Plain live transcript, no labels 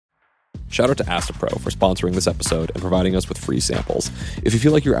Shout out to Astapro for sponsoring this episode and providing us with free samples. If you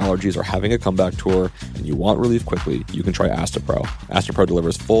feel like your allergies are having a comeback tour and you want relief quickly, you can try Astapro. Astapro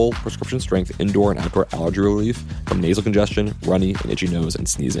delivers full prescription-strength indoor and outdoor allergy relief from nasal congestion, runny and itchy nose, and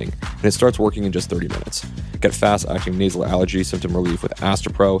sneezing. And it starts working in just 30 minutes. Get fast-acting nasal allergy symptom relief with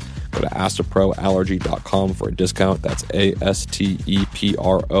Astapro. Go to astaproallergy.com for a discount. That's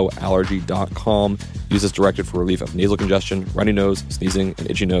ASTEPRO allergy.com. Use as directed for relief of nasal congestion, runny nose, sneezing, and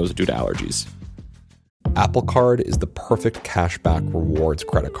itchy nose due to allergies. Apple Card is the perfect cashback rewards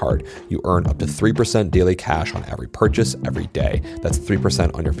credit card. You earn up to 3% daily cash on every purchase every day. That's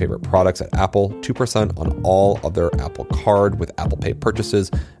 3% on your favorite products at Apple, 2% on all other Apple Card with Apple Pay purchases,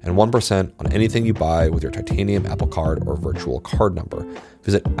 and 1% on anything you buy with your titanium Apple Card or virtual card number.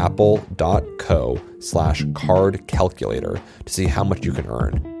 Visit apple.co/card calculator to see how much you can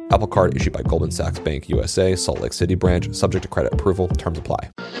earn. Apple Card issued by Goldman Sachs Bank USA, Salt Lake City branch, subject to credit approval. Terms apply.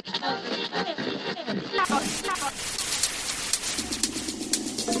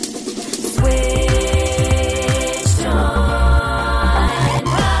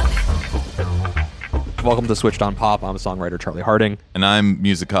 Welcome to Switched on Pop. I'm songwriter Charlie Harding. And I'm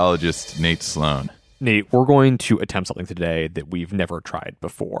musicologist Nate Sloan. Nate, we're going to attempt something today that we've never tried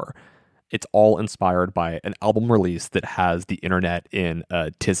before. It's all inspired by an album release that has the internet in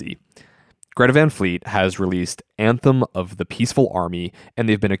a tizzy. Greta Van Fleet has released Anthem of the Peaceful Army, and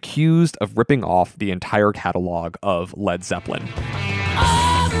they've been accused of ripping off the entire catalog of Led Zeppelin.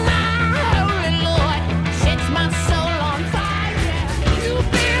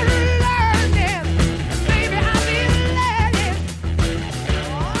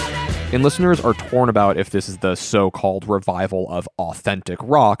 And listeners are torn about if this is the so-called revival of authentic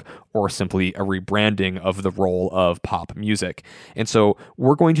rock or simply a rebranding of the role of pop music. And so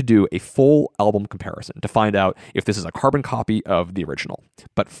we're going to do a full album comparison to find out if this is a carbon copy of the original.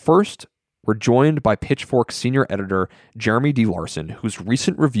 But first, we're joined by Pitchfork senior editor Jeremy D. Larson, whose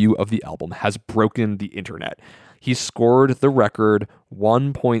recent review of the album has broken the internet. He scored the record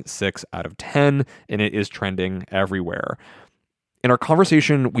 1.6 out of 10, and it is trending everywhere. In our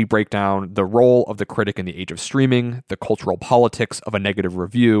conversation, we break down the role of the critic in the age of streaming, the cultural politics of a negative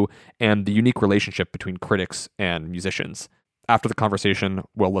review, and the unique relationship between critics and musicians. After the conversation,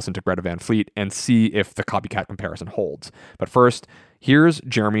 we'll listen to Greta Van Fleet and see if the copycat comparison holds. But first, here's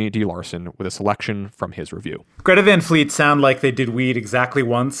Jeremy D. Larson with a selection from his review. Greta Van Fleet sound like they did weed exactly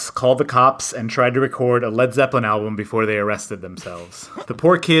once, called the cops, and tried to record a Led Zeppelin album before they arrested themselves. The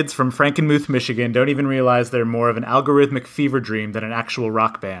poor kids from Frankenmuth, Michigan don't even realize they're more of an algorithmic fever dream than an actual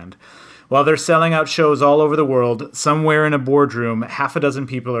rock band. While they're selling out shows all over the world, somewhere in a boardroom, half a dozen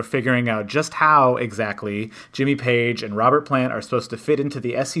people are figuring out just how, exactly, Jimmy Page and Robert Plant are supposed to fit into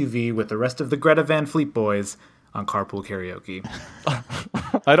the SUV with the rest of the Greta Van Fleet boys on Carpool Karaoke.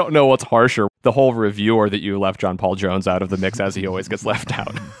 I don't know what's harsher, the whole review or that you left John Paul Jones out of the mix as he always gets left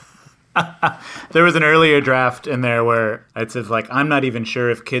out. There was an earlier draft in there where it says, like, I'm not even sure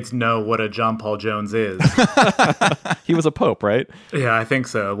if kids know what a John Paul Jones is. He was a pope, right? Yeah, I think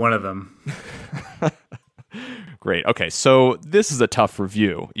so. One of them. Great. Okay, so this is a tough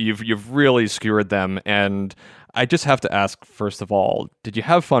review. You've really skewered them, and I just have to ask, first of all, did you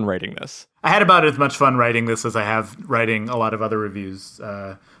have fun writing this? I had about as much fun writing this as I have writing a lot of other reviews.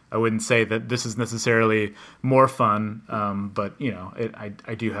 I wouldn't say that this is necessarily more fun, but, you know,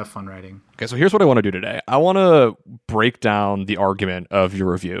 I do have fun writing. Okay, so here's what I want to do today. I want to break down the argument of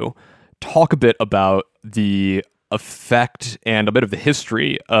your review, talk a bit about the effect and a bit of the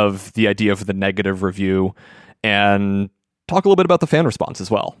history of the idea of the negative review, and talk a little bit about the fan response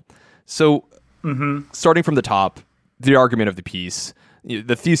as well. So, starting from the top, the argument of the piece,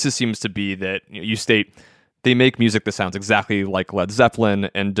 the thesis seems to be that you state they make music that sounds exactly like Led Zeppelin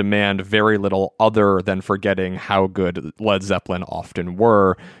and demand very little other than forgetting how good Led Zeppelin often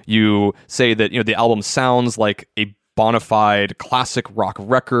were. You say that the album sounds like a bona fide classic rock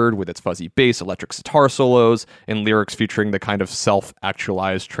record with its fuzzy bass, electric sitar solos, and lyrics featuring the kind of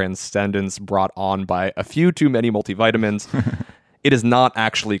self-actualized transcendence brought on by a few too many multivitamins. It is not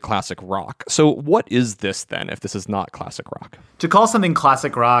actually classic rock. So what is this then, if this is not classic rock? To call something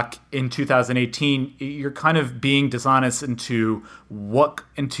classic rock in 2018, you're kind of being dishonest into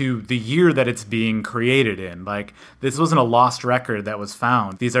the year that it's being created in. Like, this wasn't a lost record that was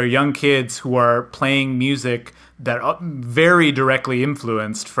found. These are young kids who are playing music that are very directly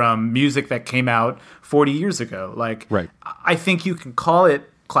influenced from music that came out 40 years ago. Like, right. I think you can call it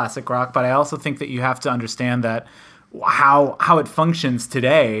classic rock, but I also think that you have to understand that how it functions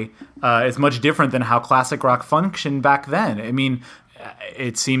today is much different than how classic rock functioned back then. I mean,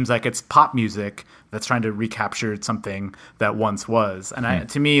 it seems like it's pop music that's trying to recapture something that once was. And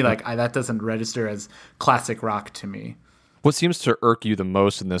to me, like that doesn't register as classic rock to me. What seems to irk you the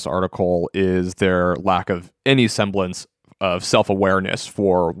most in this article is their lack of any semblance of self-awareness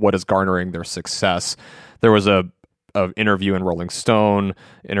for what is garnering their success. There was a interview in Rolling Stone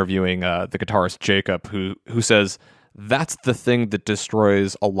interviewing the guitarist Jacob, who says that's the thing that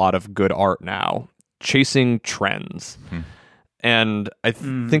destroys a lot of good art now, chasing trends. And I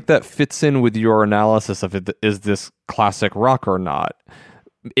think that fits in with your analysis of it. Is this classic rock or not?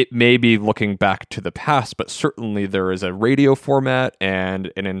 It may be looking back to the past, but certainly there is a radio format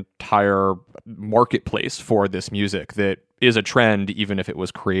and an entire marketplace for this music that is a trend, even if it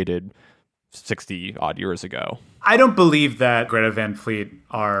was created 60 odd years ago. I don't believe that Greta Van Fleet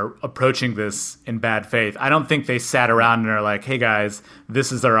are approaching this in bad faith. I don't think they sat around and are like, hey guys,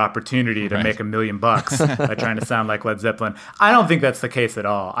 this is our opportunity to make $1 million by trying to sound like Led Zeppelin. I don't think that's the case at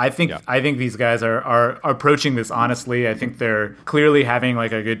all. I think these guys are approaching this honestly. I think they're clearly having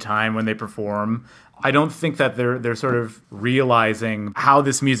like a good time when they perform. I don't think that they're sort of realizing how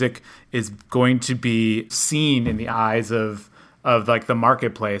this music is going to be seen in the eyes of like the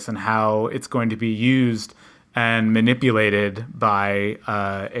marketplace and how it's going to be used and manipulated by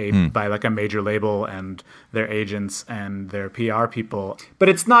by like a major label and their agents and their PR people. But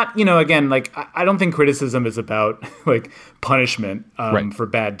it's not, again, like I don't think criticism is about like punishment for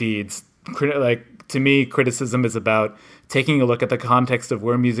bad deeds. Like to me, criticism is about taking a look at the context of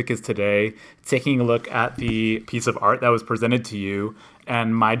where music is today, taking a look at the piece of art that was presented to you.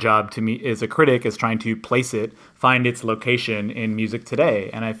 And my job to me as a critic is trying to place it, find its location in music today.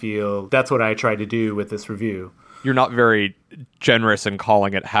 And I feel that's what I try to do with this review. You're not very generous in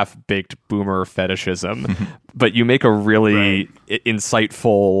calling it half-baked boomer fetishism, but you make a really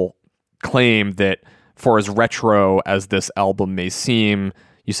insightful claim that for as retro as this album may seem,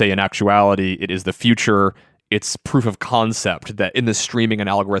 you say in actuality, it is the future. It's proof of concept that in the streaming and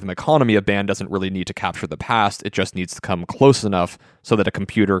algorithm economy, a band doesn't really need to capture the past. It just needs to come close enough so that a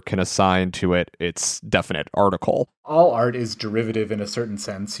computer can assign to it its definite article. All art is derivative in a certain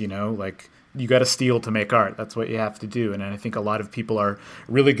sense, like you got to steal to make art. That's what you have to do. And I think a lot of people are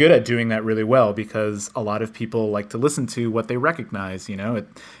really good at doing that really well because a lot of people like to listen to what they recognize.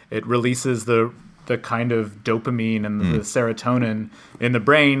 It releases the kind of dopamine and the serotonin in the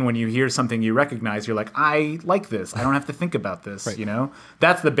brain. When you hear something you recognize, you're like, I like this. I don't have to think about this,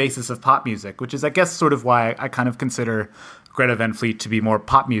 That's the basis of pop music, which is, I guess, sort of why I kind of consider Greta Van Fleet to be more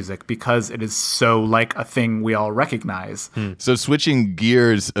pop music because it is so like a thing we all recognize. So switching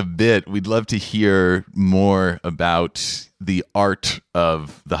gears a bit, we'd love to hear more about the art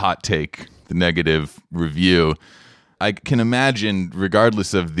of the hot take, the negative review. I can imagine,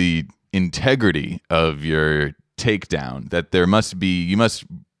 regardless of the integrity of your takedown, that you must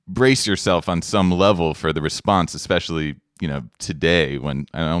brace yourself on some level for the response, especially today, when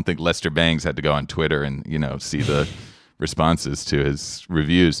I don't think Lester Bangs had to go on Twitter and see the responses to his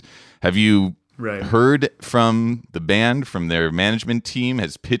reviews. Have you heard from the band, from their management team?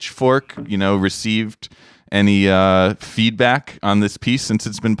 Has Pitchfork received any feedback on this piece since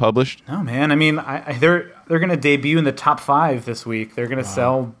it's been published? No, man. I mean, they're going to debut in the top 5 this week. They're going to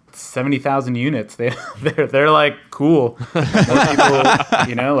sell 70,000 units. They're like, cool. More people,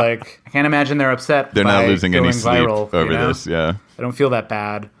 like I can't imagine they're upset. They're not losing any sleep over this. Yeah, I don't feel that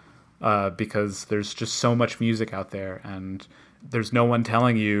bad because there's just so much music out there, and there's no one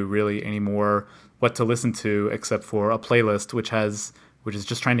telling you really anymore what to listen to except for a playlist, which is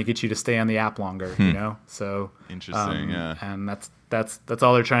just trying to get you to stay on the app longer. So interesting. Yeah, and that's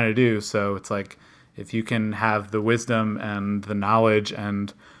all they're trying to do. So it's like, if you can have the wisdom and the knowledge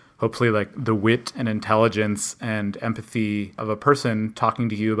and hopefully like the wit and intelligence and empathy of a person talking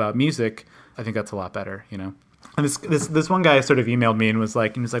to you about music, I think that's a lot better, And this one guy sort of emailed me and was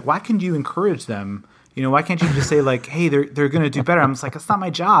like, why can't you encourage them? Why can't you just say like, hey, they're going to do better? I'm just like, that's not my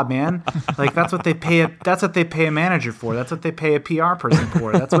job, man. Like that's what they pay a manager for. That's what they pay a PR person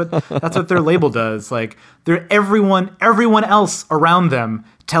for. That's what their label does. Like everyone else around them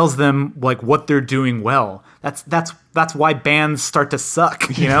tells them like what they're doing well. That's why bands start to suck,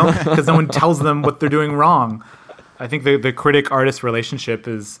 because no one tells them what they're doing wrong. I think the critic-artist relationship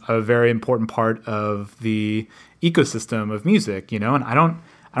is a very important part of the ecosystem of music, and I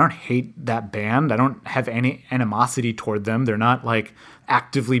don't hate that band. I don't have any animosity toward them. They're not like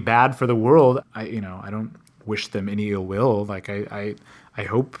actively bad for the world. I don't wish them any ill will. Like I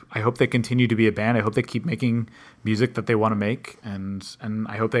hope they continue to be a band. I hope they keep making music that they want to make, and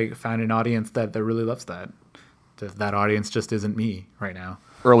I hope they find an audience that really loves that. that audience just isn't me right now.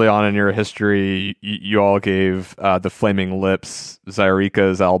 Early on in your history, you all gave the Flaming Lips,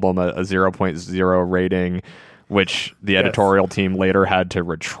 Zaireeka's album, a 0.0 rating, which the editorial team later had to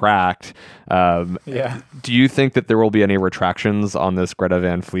retract. Do you think that there will be any retractions on this Greta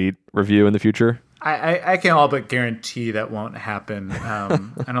Van Fleet review in the future? I can all but guarantee that won't happen. I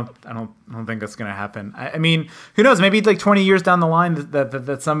don't think that's going to happen. I mean, who knows? Maybe like 20 years down the line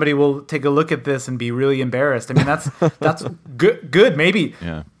that somebody will take a look at this and be really embarrassed. I mean, that's good. Maybe.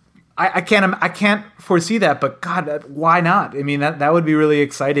 Yeah. I can't foresee that, but God, why not? I mean, that would be really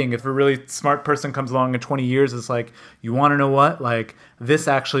exciting if a really smart person comes along in 20 years. It's like, you want to know what? Like, this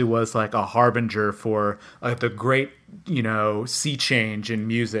actually was like a harbinger for the great, sea change in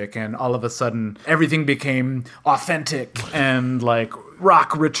music, and all of a sudden everything became authentic and like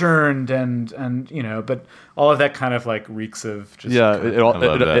rock returned, and but all of that kind of like reeks of just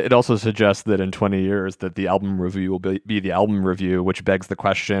it also suggests that in 20 years that the album review will be the album review, which begs the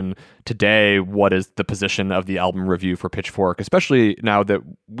question today, what is the position of the album review for Pitchfork, especially now that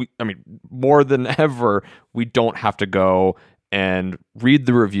more than ever, we don't have to go and read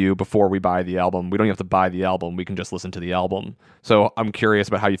the review before we buy the album. We don't have to buy the album. We can just listen to the album. So I'm curious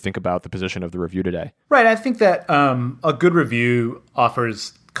about how you think about the position of the review today. Right. I think that a good review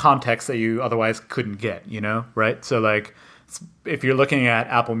offers context that you otherwise couldn't get, right? So like if you're looking at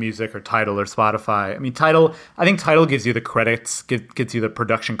Apple Music or Tidal or Spotify, I think Tidal gives you the credits, gets you the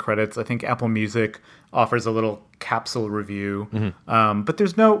production credits. I think Apple Music offers a little capsule review, but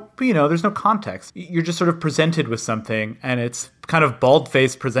there's no context. You're just sort of presented with something, and it's kind of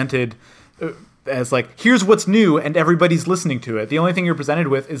bald-faced presented as like, here's what's new, and everybody's listening to it. The only thing you're presented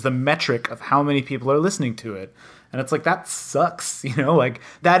with is the metric of how many people are listening to it. And it's like, that sucks, like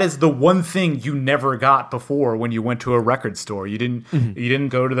that is the one thing you never got before when you went to a record store. You didn't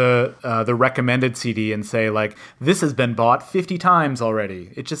go to the recommended CD and say like, this has been bought 50 times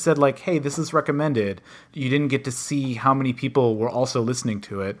already. It just said like, hey, this is recommended. You didn't get to see how many people were also listening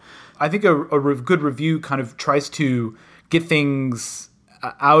to it. I think a good review kind of tries to get things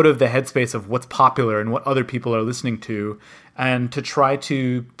out of the headspace of what's popular and what other people are listening to, and to try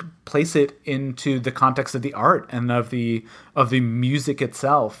to place it into the context of the art and of the music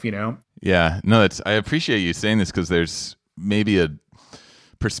itself, Yeah, no, I appreciate you saying this, because there's maybe a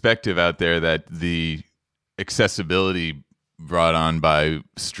perspective out there that the accessibility brought on by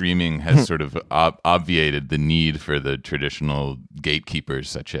streaming has sort of obviated the need for the traditional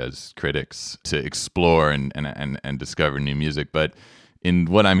gatekeepers such as critics to explore and discover new music. But in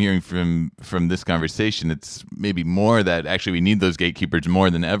what I'm hearing from this conversation, it's maybe more that actually we need those gatekeepers more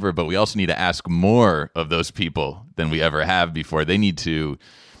than ever, but we also need to ask more of those people than we ever have before. They need to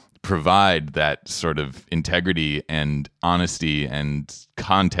provide that sort of integrity and honesty and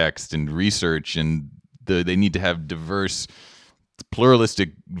context and research, and they need to have diverse,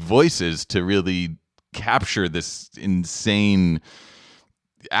 pluralistic voices to really capture this insane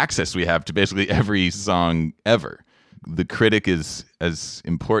access we have to basically every song ever. The critic is as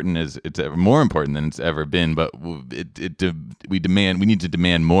important as it's ever, more important than it's ever been, but we need to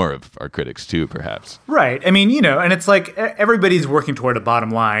demand more of our critics too, perhaps. Right. I mean, and it's like everybody's working toward a bottom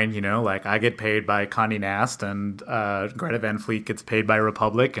line, like I get paid by Condé Nast, and Greta Van Fleet gets paid by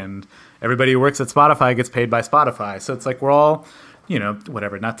Republic, and everybody who works at Spotify gets paid by Spotify. So it's like we're all,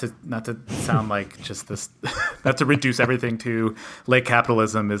 whatever, not to sound like just this, not to reduce everything to late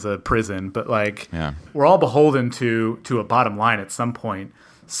capitalism is a prison, but like we're all beholden to a bottom line at some point.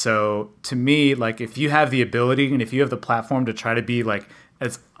 So to me, like if you have the ability and if you have the platform to try to be like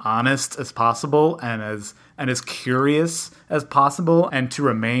as honest as possible and as curious as possible, and to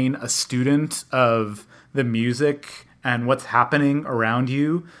remain a student of the music and what's happening around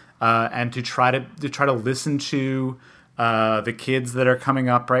you, and to try to listen to the kids that are coming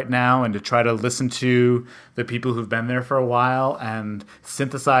up right now, and to try to listen to the people who've been there for a while and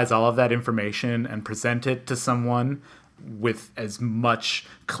synthesize all of that information and present it to someone with as much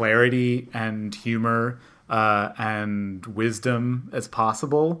clarity and humor and wisdom as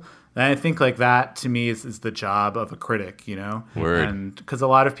possible. And I think like that to me is the job of a critic, Word. And because a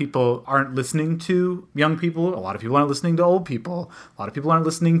lot of people aren't listening to young people, a lot of people aren't listening to old people, a lot of people aren't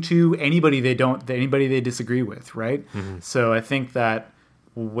listening to anybody they disagree with, right? Mm-hmm. So I think that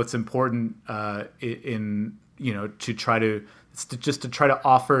what's important to try to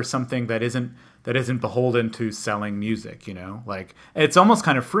offer something that isn't beholden to selling music, like it's almost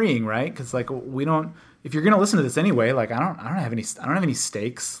kind of freeing, right? Because like if you're going to listen to this anyway, like I don't have any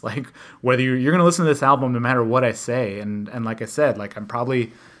stakes, like whether you're going to listen to this album no matter what I say. And like I said, like I'm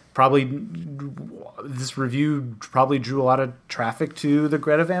probably this review probably drew a lot of traffic to the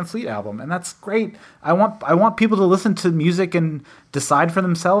Greta Van Fleet album, and that's great. I want people to listen to music and decide for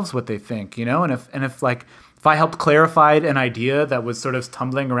themselves what they think, you know. And if I helped clarify an idea that was sort of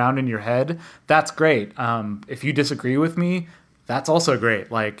tumbling around in your head, that's great. If you disagree with me, that's also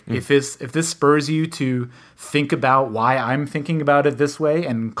great. Like if this spurs you to think about why I'm thinking about it this way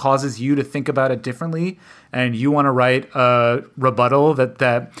and causes you to think about it differently, and you want to write a rebuttal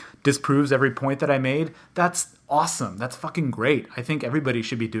that disproves every point that I made, that's awesome. That's fucking great. I think everybody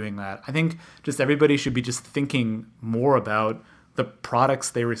should be doing that. I think just everybody should be just thinking more about the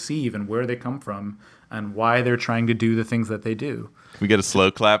products they receive and where they come from and why they're trying to do the things that they do. We get a slow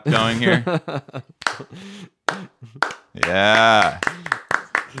clap going here. Yeah.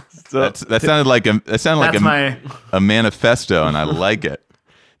 So that sounded like a manifesto, and I like it.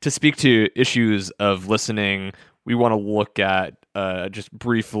 To speak to issues of listening, we want to look at just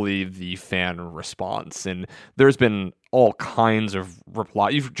briefly the fan response. And there's been all kinds of reply.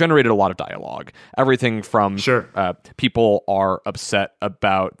 You've generated a lot of dialogue. Everything from people are upset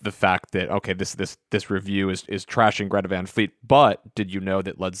about the fact that, okay, this review is trashing Greta Van Fleet, but did you know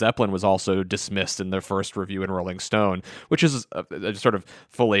that Led Zeppelin was also dismissed in their first review in Rolling Stone, which is a sort of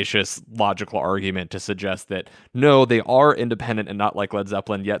fallacious logical argument to suggest that, no, they are independent and not like Led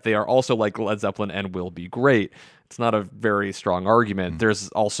Zeppelin, yet they are also like Led Zeppelin and will be great. It's not a very strong argument. There's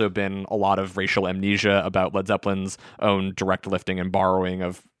also been a lot of racial amnesia about Led Zeppelin's own direct lifting and borrowing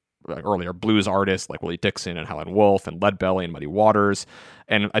of earlier blues artists like Willie Dixon and Howlin' Wolf and Leadbelly and Muddy Waters.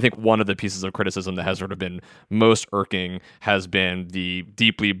 And I think one of the pieces of criticism that has sort of been most irking has been the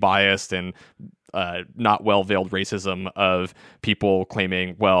deeply biased and not well-veiled racism of people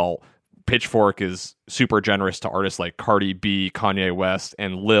claiming, well, Pitchfork is super generous to artists like Cardi B, Kanye West,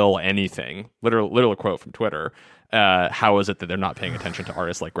 and Lil Anything. Literal quote from Twitter. How is it that they're not paying attention to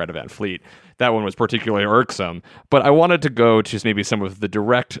artists like Greta Van Fleet? That one was particularly irksome. But I wanted to go to maybe some of the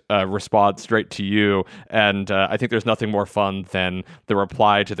direct response straight to you. And I think there's nothing more fun than the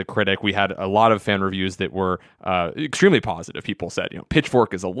reply to the critic. We had a lot of fan reviews that were extremely positive. People said,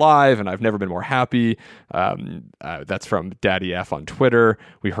 Pitchfork is alive and I've never been more happy. That's from Daddy F on Twitter.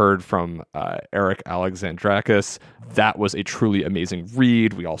 We heard from Eric Alexandrakis. That was a truly amazing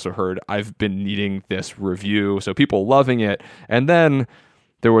read. We also heard, I've been needing this review. So people loving it. And then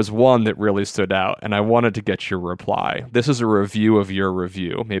there was one that really stood out, and I wanted to get your reply. This is a review of your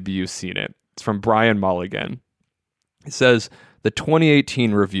review. Maybe you've seen it. It's from Brian Mulligan. It says, the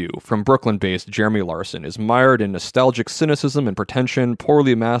 2018 review from Brooklyn-based Jeremy Larson is mired in nostalgic cynicism and pretension,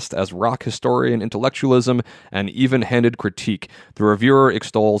 poorly masked as rock historian intellectualism and even-handed critique. The reviewer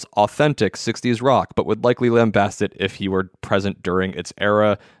extols authentic 60s rock, but would likely lambast it if he were present during its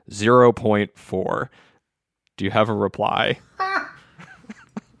era. 0.4. Do you have a reply?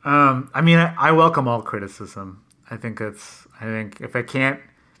 I welcome all criticism. I think if I can't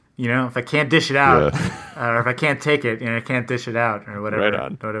dish it out, or if I can't take it, I can't dish it out, or whatever. Right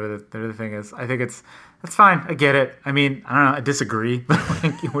on. Whatever the thing is, I think that's fine. I get it. I mean, I don't know. I disagree, but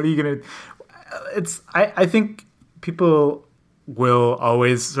what are you gonna? I think people will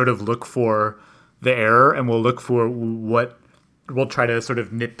always sort of look for the error, and will look for what we'll try to sort of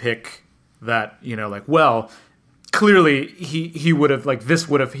nitpick that. Well, clearly he would have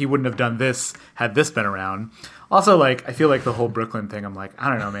he wouldn't have done this had this been around. Also, I feel like the whole Brooklyn thing, I'm like, I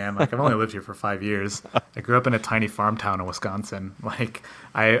don't know, man. I've only lived here for 5 years. I grew up in a tiny farm town in Wisconsin.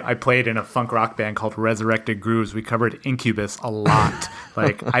 I played in a funk rock band called Resurrected Grooves. We covered Incubus a lot.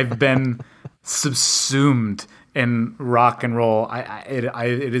 I've been subsumed in rock and roll.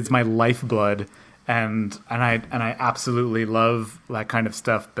 It is my lifeblood. And I absolutely love that kind of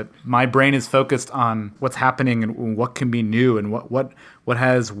stuff. But my brain is focused on what's happening and what can be new and what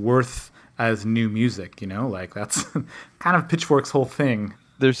has worth as new music. That's kind of Pitchfork's whole thing.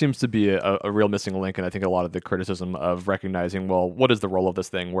 There seems to be a real missing link, and I think a lot of the criticism of recognizing, well, what is the role of this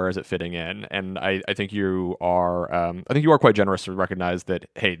thing? Where is it fitting in? And I think you are, quite generous to recognize that,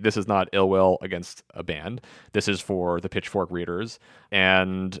 hey, this is not ill will against a band. This is for the Pitchfork readers,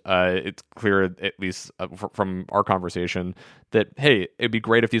 and it's clear, at least from our conversation, that hey, it'd be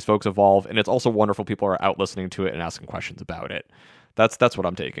great if these folks evolve, and it's also wonderful people are out listening to it and asking questions about it. That's what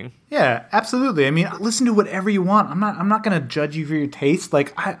I'm taking. Yeah, absolutely. I mean, listen to whatever you want. I'm not going to judge you for your taste.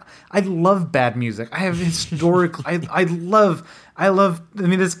 I love bad music. I have historical. I love.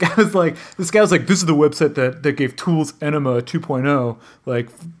 This guy was like, this is the website that gave Tool's Enema 2.0.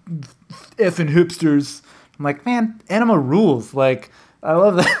 Effing hipsters. I'm like, man, Enema rules. I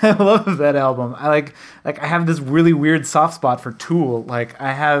love that. I love that album. I have this really weird soft spot for Tool.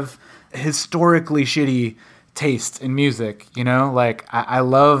 I have historically shitty taste in music, you know? Like, I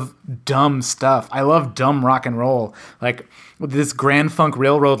love dumb stuff. I love dumb rock and roll. Like, with this Grand Funk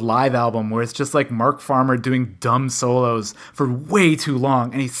Railroad live album where it's just like Mark Farmer doing dumb solos for way too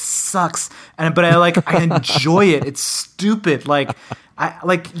long, and he sucks. But I enjoy it. It's stupid. Like,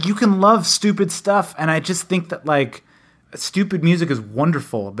 you can love stupid stuff, and I just think that, like, stupid music is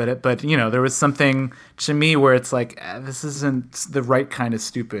wonderful, but you know, there was something to me where it's like, this isn't the right kind of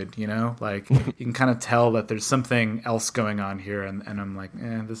stupid, you know? Like, you can kind of tell that there's something else going on here, and I'm like,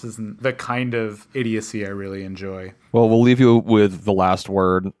 this isn't the kind of idiocy I really enjoy. Well, we'll leave you with the last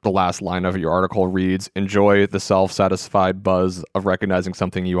word. The last line of your article reads, enjoy the self-satisfied buzz of recognizing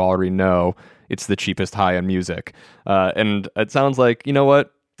something you already know. It's the cheapest high in music. And it sounds like, you know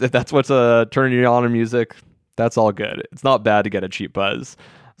what? If that's what's turning you on in music, that's all good. It's not bad to get a cheap buzz.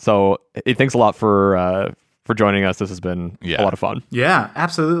 So thanks a lot for joining us. This has been a lot of fun. Yeah,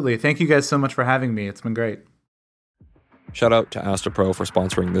 absolutely. Thank you guys so much for having me. It's been great. Shout out to Astapro for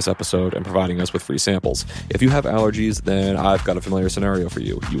sponsoring this episode and providing us with free samples. If you have allergies, then I've got a familiar scenario for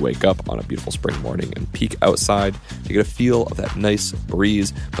you. You wake up on a beautiful spring morning and peek outside to get a feel of that nice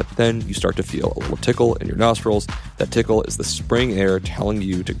breeze, but then you start to feel a little tickle in your nostrils. That tickle is the spring air telling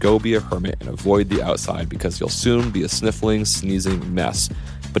you to go be a hermit and avoid the outside because you'll soon be a sniffling, sneezing mess.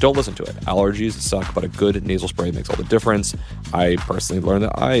 But don't listen to it. Allergies suck, but a good nasal spray makes all the difference. I personally learned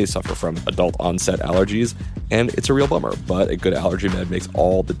that I suffer from adult onset allergies, and it's a real bummer, but a good allergy med makes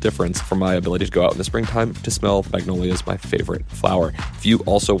all the difference for my ability to go out in the springtime to smell magnolias, my favorite flower. If you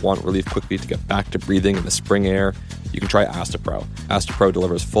also want relief quickly to get back to breathing in the spring air, you can try Astapro. Astapro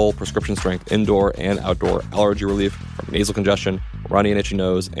delivers full prescription strength indoor and outdoor allergy relief from nasal congestion, runny and itchy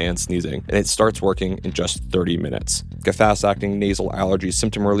nose, and sneezing. And it starts working in just 30 minutes. Get fast-acting nasal allergy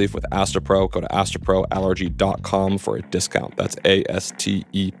symptom relief with Astapro. Go to astaproallergy.com for a discount. That's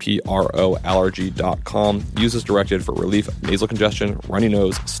ASTEPRO allergy.com. Use as directed for relief of nasal congestion, runny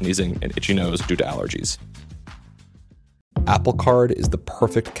nose, sneezing, and itchy nose due to allergies. Apple Card is the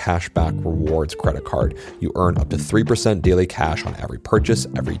perfect cashback rewards credit card. You earn up to 3% daily cash on every purchase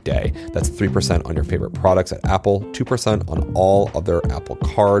every day. That's 3% on your favorite products at Apple, 2% on all other Apple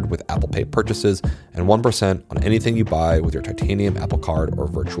Card with Apple Pay purchases, and 1% on anything you buy with your titanium Apple Card or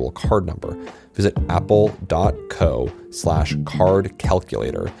virtual card number. Visit apple.co/card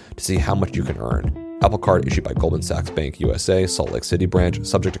calculator to see how much you can earn. Apple Card issued by Goldman Sachs Bank USA, Salt Lake City branch,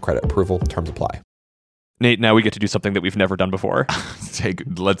 subject to credit approval. Terms apply. Nate, now we get to do something that we've never done before.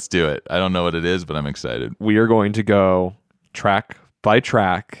 Let's do it. I don't know what it is, but I'm excited. We are going to go track by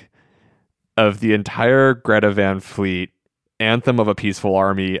track of the entire Greta Van Fleet Anthem of a Peaceful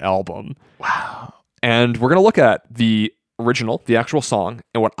Army album. Wow. And we're going to look at the original, the actual song,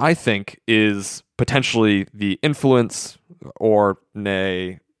 and what I think is potentially the influence or,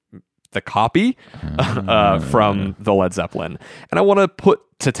 nay, the copy from the Led Zeppelin. And I want to put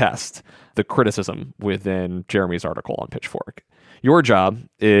to test the criticism within Jeremy's article on Pitchfork. Your job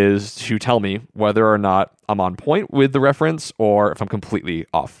is to tell me whether or not I'm on point with the reference or if I'm completely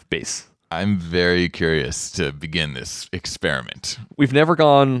off base. I'm very curious to begin this experiment. We've never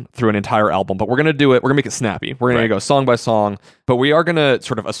gone through an entire album, but we're going to do it. We're going to make it snappy. We're going to go song by song, but we are going to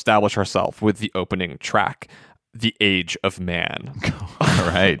sort of establish ourselves with the opening track, The Age of Man. All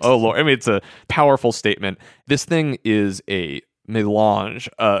right. Oh, Lord. I mean, it's a powerful statement. This thing is a melange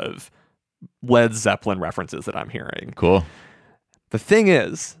of Led Zeppelin references that I'm hearing. Cool. The thing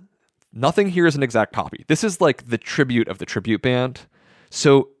is, nothing here is an exact copy. This is like the tribute of the tribute band.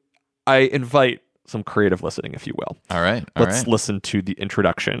 So I invite some creative listening, if you will. All right. Let's listen to the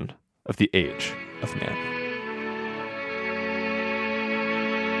introduction of The Age of Man.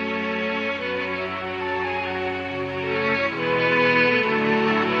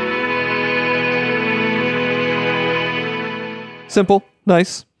 Simple,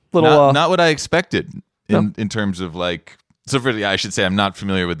 nice. Little, not what I expected in terms of like. So I should say I'm not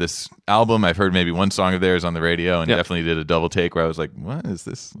familiar with this album. I've heard maybe one song of theirs on the radio, and definitely did a double take where I was like, "What is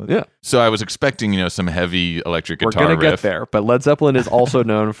this?" Yeah. So I was expecting, some heavy electric guitar. We're gonna riff. get there, but Led Zeppelin is also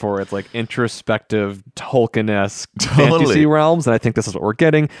known for its like introspective Tolkien-esque fantasy realms, and I think this is what we're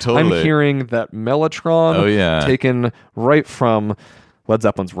getting. Totally. I'm hearing that Mellotron, taken right from Led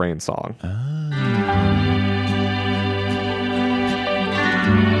Zeppelin's Rain song.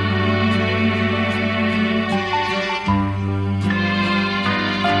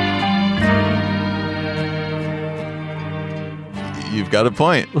 You've got a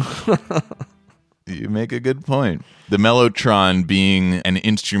point. You make a good point. The mellotron being an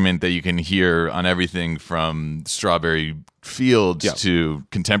instrument that you can hear on everything from Strawberry Fields to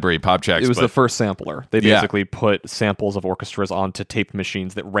contemporary pop tracks. It was the first sampler. They basically put samples of orchestras onto tape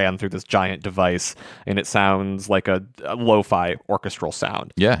machines that ran through this giant device, and it sounds like a lo-fi orchestral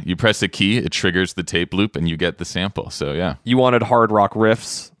sound. Yeah, you press a key, it triggers the tape loop, and you get the sample. So yeah. You wanted hard rock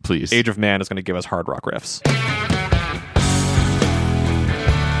riffs? Please. Age of Man is going to give us hard rock riffs.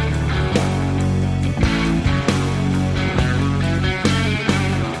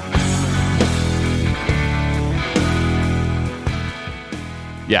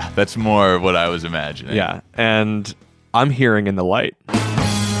 Yeah, that's more what I was imagining. Yeah, and I'm hearing In the Light.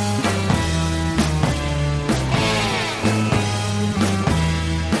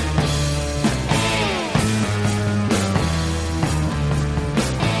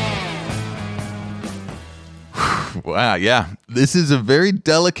 Wow, yeah. This is a very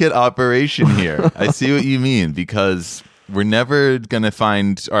delicate operation here. I see what you mean, because we're never going to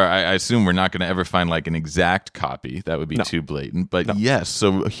find, or I assume we're not going to ever find like an exact copy. That would be too blatant. But yes,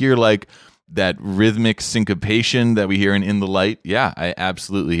 so here like that rhythmic syncopation that we hear in the Light, yeah, I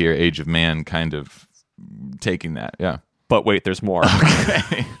absolutely hear Age of Man kind of taking that, yeah. But wait, there's more.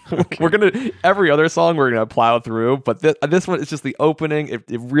 Okay. We're going to, every other song we're going to plow through, but this one is just the opening. It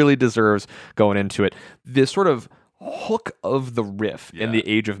really deserves going into it. This sort of hook of the riff in the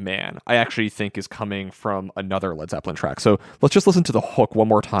Age of Man, I actually think is coming from another Led Zeppelin track. So let's just listen to the hook one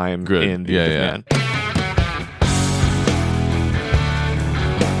more time in the Age of Man.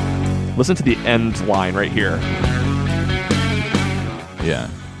 Listen to the end line right here. Yeah.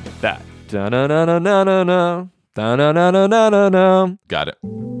 That. Da-na-na-na-na-na. Da-na-na-na-na-na. Got it.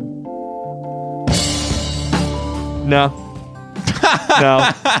 No. No.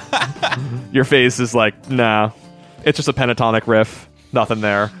 Your face is like, no. It's just a pentatonic riff. Nothing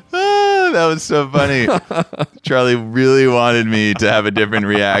there. That was so funny. Charlie really wanted me to have a different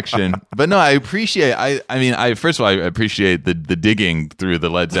reaction. But no, I appreciate, first of all, I appreciate the digging through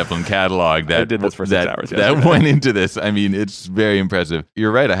the Led Zeppelin catalog that I did this for 6 hours that went into this. I mean, it's very impressive.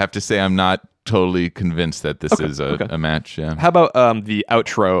 You're right. I have to say I'm not totally convinced that this is a match. Yeah. How about the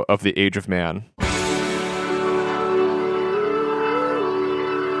outro of the Age of Man?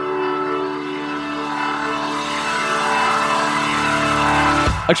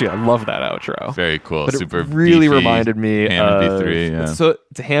 Actually, I love that outro. Very cool. But super it really beefy reminded me Hammond of B3, yeah. So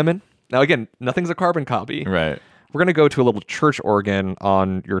it's a Hammond. Now again, nothing's a carbon copy. Right. We're gonna go to a little church organ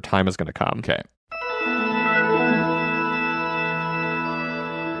on Your Time Is Gonna Come. Okay.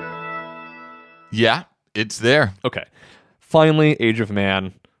 Yeah, it's there. Okay. Finally, Age of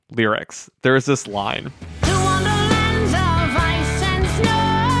Man lyrics. There's this line.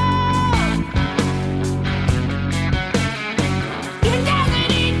 To wonderlands of ice and snow,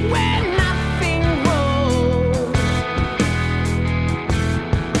 even desert heat where nothing grows, a tree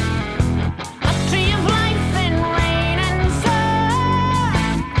of life in rain and sun,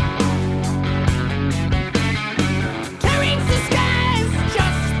 to reach the skies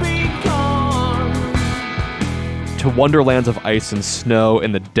just begun. To wonderlands of ice and snow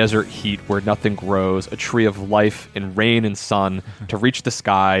in the desert heat where nothing grows, a tree of life in rain and sun, to reach the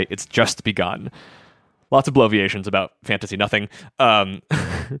sky, it's just begun. Lots of bloviations about fantasy nothing.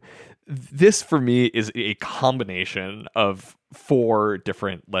 This, for me, is a combination of 4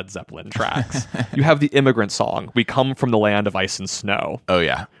 different Led Zeppelin tracks. You have the Immigrant Song, We Come From the Land of Ice and Snow. Oh,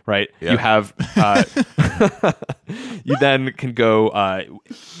 yeah. Right? Yep. You have... you then can go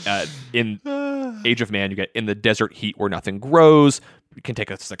in Age of Man, you get In the Desert Heat Where Nothing Grows. You can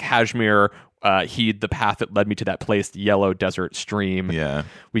take us to Kashmir, Heed the Path That Led Me to That Place, the Yellow Desert Stream. Yeah.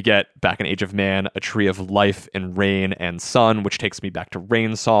 We get back in Age of Man, A Tree of Life in Rain and Sun, which takes me back to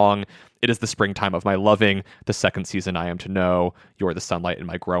Rain Song. It is the springtime of my loving, the second season I am to know, you're the sunlight in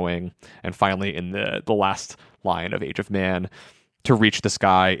my growing. And finally, in the last line of Age of Man, to reach the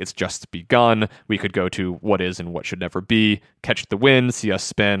sky, it's just begun. We could go to what is and what should never be, catch the wind, see us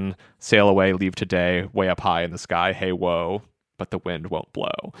spin, sail away, leave today, way up high in the sky, hey, whoa, but the wind won't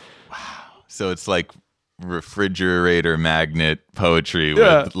blow. So it's like refrigerator magnet poetry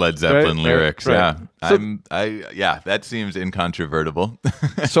with Led Zeppelin lyrics. Right. Yeah. So, that seems incontrovertible.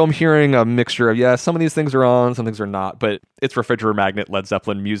 So I'm hearing a mixture of, some of these things are on, some things are not, but it's refrigerator magnet, Led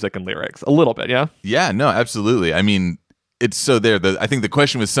Zeppelin music and lyrics. A little bit, yeah? Yeah, no, absolutely. I mean, it's so there. I think the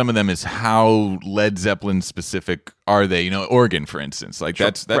question with some of them is how Led Zeppelin specific are they? Organ, for instance, like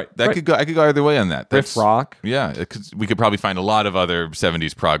Sure. that could go. I could go either way on that. Riff rock. Yeah, we could probably find a lot of other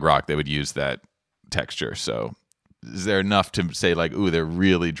 '70s prog rock that would use that texture. So is there enough to say like, ooh, they're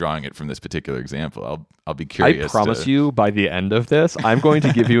really drawing it from this particular example? I'll be I curious. promise you, by the end of this, I'm going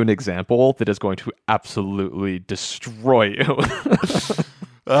to give you an example that is going to absolutely destroy you.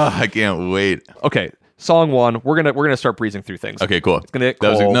 Oh, I can't wait. Okay, song one. We're gonna start breezing through things. Okay, cool. It's gonna get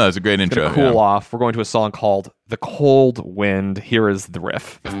That cold. was a great It's intro. gonna cool yeah. off. We're going to a song called "The Cold Wind." Here is the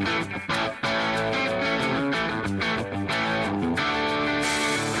riff.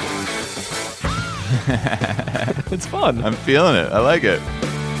 It's fun. I'm feeling it. I like it. Ooh,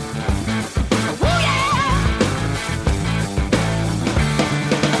 yeah.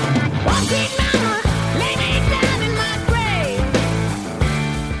 Walking mama, lay me down in my grave.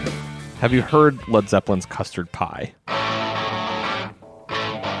 Have you heard Led Zeppelin's "Custard Pie"?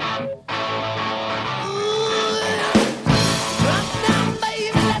 Drop down,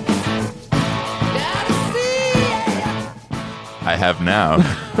 baby, gotta see, yeah. I have now.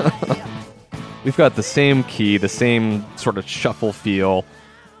 We've got the same key, the same sort of shuffle feel,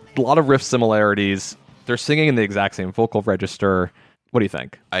 a lot of riff similarities. They're singing in the exact same vocal register. What do you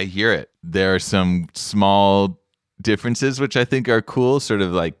think? I hear it. There are some small differences which I think are cool, sort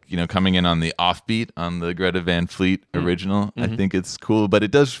of like, coming in on the offbeat on the Greta Van Fleet original. Mm-hmm. I think it's cool, but it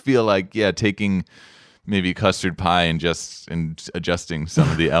does feel like, taking maybe Custard Pie and adjusting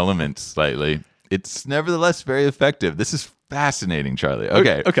some of the elements slightly. It's nevertheless very effective. This is fascinating, Charlie.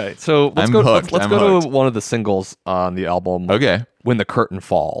 Okay. Okay. So let's I'm go. hooked. Let's I'm go hooked. to one of the singles on the album. Okay. When the Curtain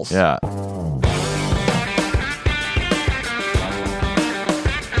Falls. Yeah.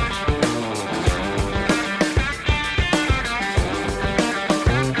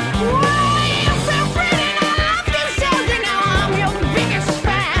 Why you so pretty now? I can tell you now I'm your biggest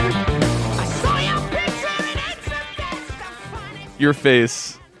fan. I saw your picture and it's the best of funny. Your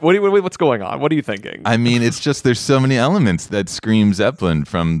face. What's going on? What are you thinking? I mean, it's just there's so many elements that scream Zeppelin,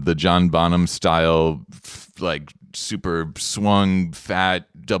 from the John Bonham style, like super swung, fat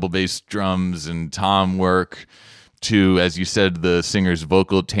double bass drums and tom work, to, as you said, the singer's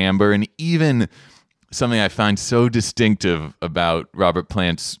vocal timbre, and even something I find so distinctive about Robert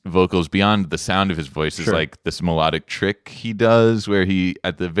Plant's vocals beyond the sound of his voice is Sure. like this melodic trick he does, where he,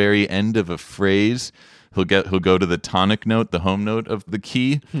 at the very end of a phrase, he'll go to the tonic note, the home note of the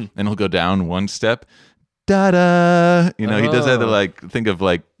key, and he'll go down one step. Da da. He does that to, like, think of,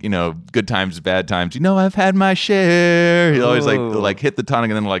 like, good times, bad times. I've had my share. He'll always Oh. like hit the tonic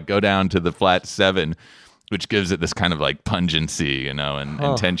and then like go down to the flat 7, which gives it this kind of like pungency,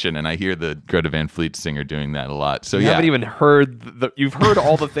 and tension. And I hear the Greta Van Fleet singer doing that a lot. So You yeah, haven't even heard you've heard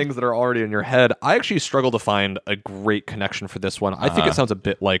all the things that are already in your head. I actually struggle to find a great connection for this one. I think it sounds a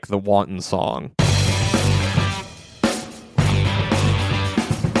bit like the Wanton song.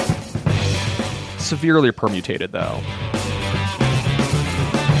 Severely permutated, though.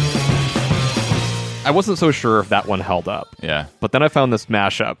 I wasn't so sure if that one held up. yeah. But then I found this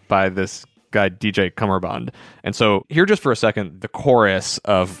mashup by this guy, DJ Cummerbund. And so here, just for a second, the chorus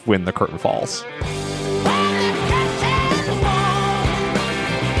of When the Curtain Falls.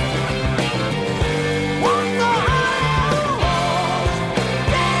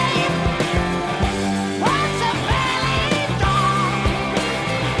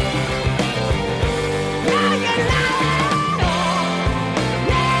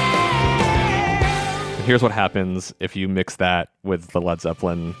 Here's what happens if you mix that with the Led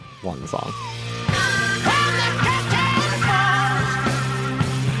Zeppelin Wanton song.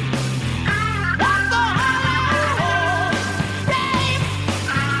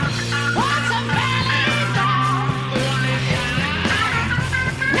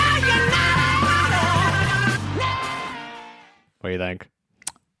 What do you think?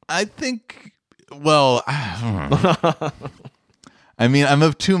 I think, well, I mean, I'm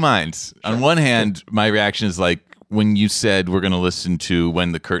of two minds. On one hand, my reaction is like, when you said we're going to listen to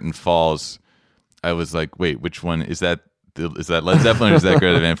When the Curtain Falls, I was like, wait, which one is that? Is that Led Zeppelin or is that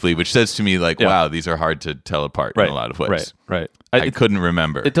Greta Van Fleet? Which says to me, like, Yeah. wow, these are hard to tell apart in a lot of ways. Right. I couldn't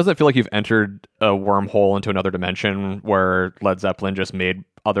remember. It doesn't feel like you've entered a wormhole into another dimension where Led Zeppelin just made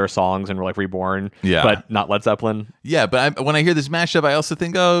other songs and were like reborn, Yeah. but not Led Zeppelin. Yeah, but when I hear this mashup, I also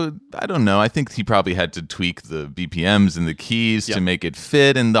think, oh, I don't know. I think he probably had to tweak the BPMs and the keys Yep. to make it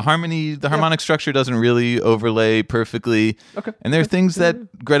fit, and the harmonic structure doesn't really overlay perfectly. Okay. And there are things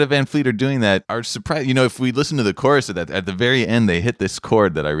that Greta Van Fleet are doing that are surprising. If we listen to the chorus of that, at the very end, they hit this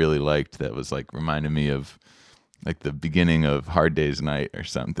chord that I really liked that was like reminded me of like the beginning of Hard Day's Night or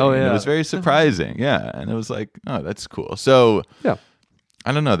something. Oh, And yeah. it was very surprising. Yeah. And it was like, oh, that's cool. So Yeah.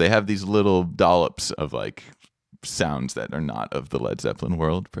 I don't know. They have these little dollops of like sounds that are not of the Led Zeppelin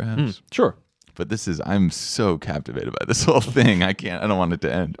world, perhaps. Sure. But I'm so captivated by this whole thing. I don't want it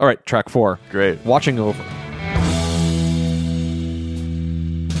to end. All right, track 4. Great. Watching Over.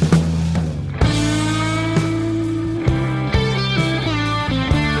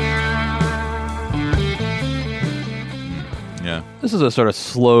 This is a sort of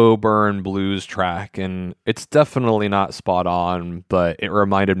slow burn blues track, and it's definitely not spot on, but it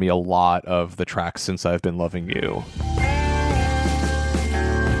reminded me a lot of the tracks Since I've Been Loving You.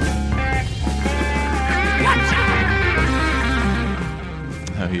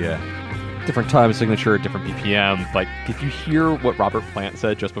 Oh yeah. Different time signature, different BPM. Like, did you hear what Robert Plant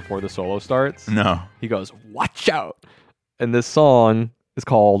said just before the solo starts? No. He goes, "Watch out." And this song is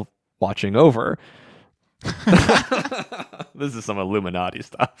called Watching Over. This is some Illuminati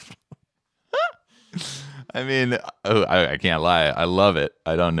stuff. I mean, I can't lie. I love it.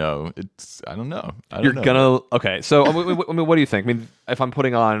 I don't know. I don't know. You're gonna okay. So I mean, what do you think? I mean, if I'm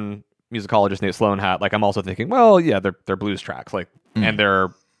putting on musicologist Nate Sloan hat, like I'm also thinking, well, yeah, they're blues tracks, like, and they're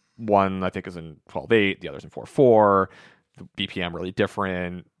one I think is in 12/8, the other's in 4/4. The BPM really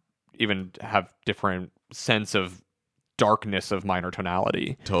different. Even have different sense of darkness of minor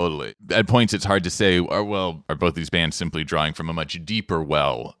tonality. Totally. At points, it's hard to say, are both these bands simply drawing from a much deeper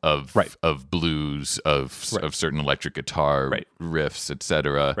well of blues, of certain electric guitar riffs,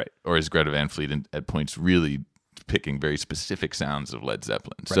 etc., or is Greta Van Fleet at points really picking very specific sounds of Led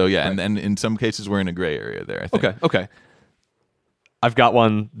Zeppelin? So yeah, and in some cases, we're in a gray area there, I think. Okay. I've got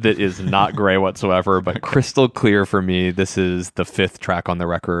one that is not gray whatsoever, but crystal clear for me. This is the 5th track on the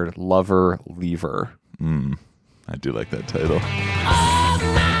record, Lover Leaver. I do like that title. Oh,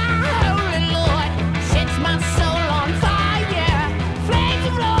 my holy Lord, sets my soul on fire. Flames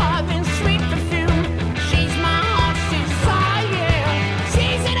of love and sweet perfume. She's my heart's desire.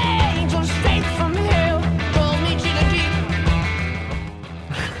 She's an angel straight from hell. Pulled me to the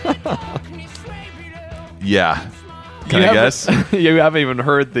deep. Yeah. Can I guess? You haven't even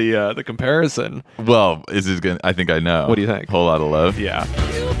heard the comparison. Well, is it gonna? I think I know. What do you think? Whole Lot of Love. Yeah.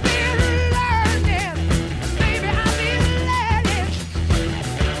 You've been learning, baby, I've been learning.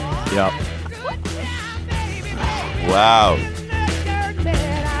 Yep. Good time, baby, Wow.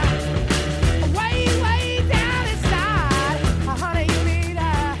 way down inside. Honey, you need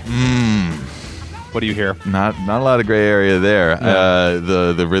What do you hear? Not a lot of gray area there.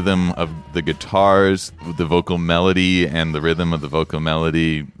 The rhythm of the guitars, the vocal melody, and the rhythm of the vocal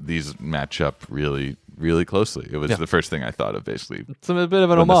melody, these match up really, really closely. It was the first thing I thought of, basically. It's a bit of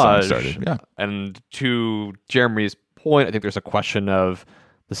an when the song homage. started. Yeah. And to Jeremy's point, I think there's a question of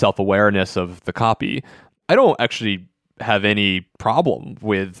the self-awareness of the copy. I don't actually have any problem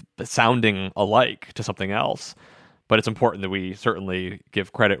with sounding alike to something else, but it's important that we certainly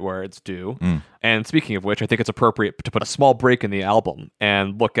give credit where it's due. And speaking of which, I think it's appropriate to put a small break in the album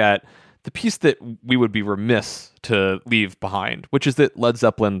and look at the piece that we would be remiss to leave behind, which is that Led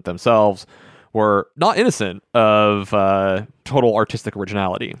Zeppelin themselves were not innocent of total artistic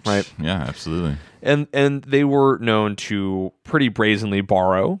originality, right? Yeah, absolutely. And they were known to pretty brazenly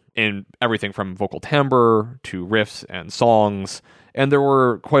borrow in everything from vocal timbre to riffs and songs. And there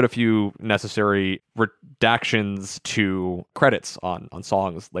were quite a few necessary redactions to credits on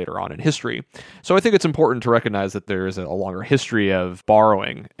songs later on in history. So I think it's important to recognize that there's a longer history of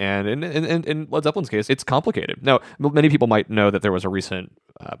borrowing. And in Led Zeppelin's case, it's complicated. Now, many people might know that there was a recent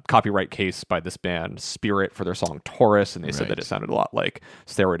copyright case by this band, Spirit, for their song Taurus, and they said that it sounded a lot like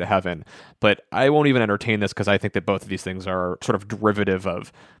Stairway to Heaven. But I won't even entertain this because I think that both of these things are sort of derivative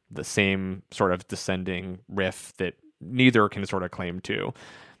of the same sort of descending riff that neither can sort of claim to.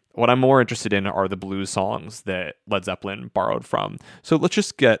 What I'm more interested in are the blues songs that Led Zeppelin borrowed from. So let's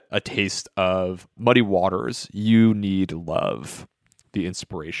just get a taste of Muddy Waters' You Need Love, the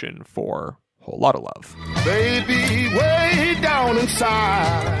inspiration for Whole Lot of Love. Baby, way down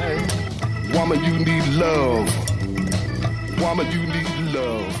inside, woman, you need love. Woman, you need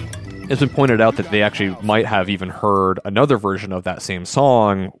love. It's been pointed out that they actually might have even heard another version of that same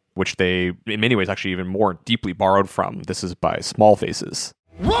song, which they, in many ways, actually even more deeply borrowed from. This is by Small Faces.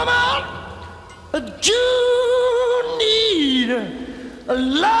 Woman, you need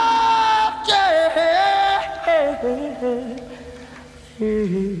love, yeah.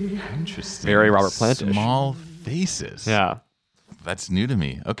 Interesting. Very Robert Plant-ish. Small Faces. Yeah. That's new to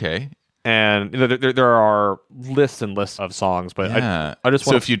me. Okay. And there are lists and lists of songs, but Yeah. I just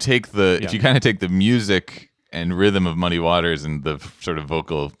so want if you take if you kind of take the music and rhythm of Muddy Waters and the sort of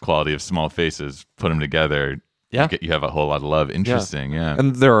vocal quality of Small Faces, put them together, you have a Whole Lot of Love. Interesting, yeah.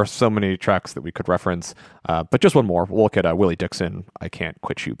 And there are so many tracks that we could reference, but just one more. We'll look at Willie Dixon, I Can't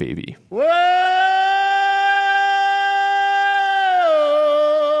Quit You, Baby. Whoa,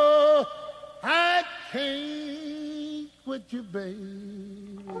 I can't quit you,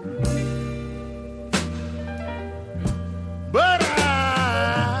 baby. But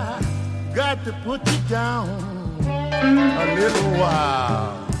I got to put you down a little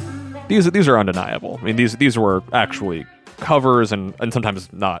while. These are undeniable. I mean, these were actually covers and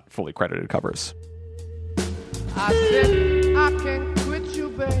sometimes not fully credited covers. I said I can't quit you,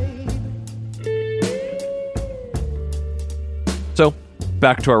 babe. So,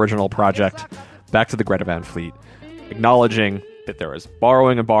 back to our original project, back to the Greta Van Fleet, acknowledging that there is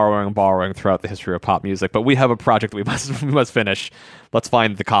borrowing and borrowing and borrowing throughout the history of pop music, but we have a project that we must finish. Let's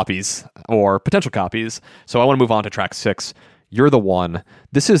find the copies, or potential copies. So I want to move on to track 6, You're the One.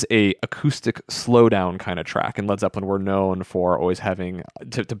 This is a acoustic slowdown kind of track, and Led Zeppelin were known for always having,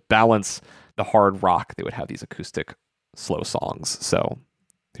 to balance the hard rock, they would have these acoustic slow songs. So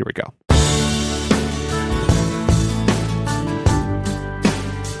here we go.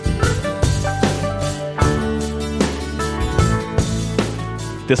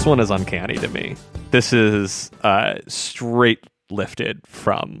 This one is uncanny to me. This is straight lifted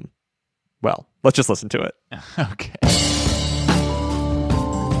from, well, let's just listen to it. Okay.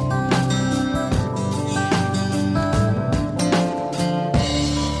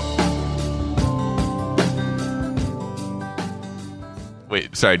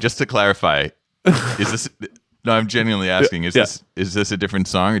 Wait, sorry, just to clarify, is this, no, I'm genuinely asking, is this a different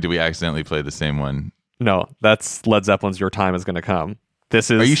song, or do we accidentally play the same one? No, that's Led Zeppelin's Your Time Is Gonna Come. This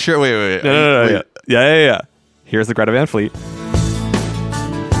is... Are you sure? Wait. No. Yeah. Here's the Greta Van Fleet.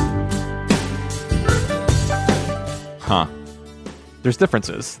 Huh. There's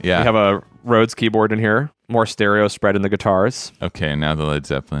differences. Yeah. We have a Rhodes keyboard in here, more stereo spread in the guitars. Okay, now the Led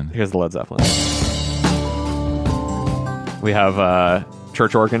Zeppelin. Here's the Led Zeppelin. We have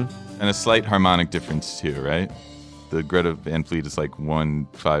church organ. And a slight harmonic difference too, right? The Greta Van Fleet is like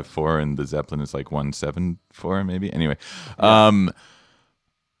 154 and the Zeppelin is like 174 maybe. Anyway,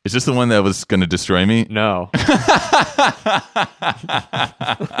 is this the one that was going to destroy me? No.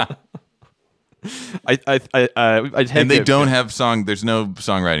 And they don't have there's no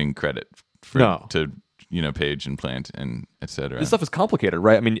songwriting credit No. to Page and Plant and etc. This stuff is complicated,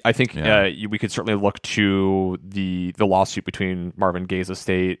 right? I mean, I think we could certainly look to the lawsuit between Marvin Gaye's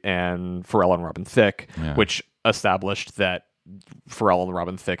estate and Pharrell and Robin Thicke, which established that Pharrell and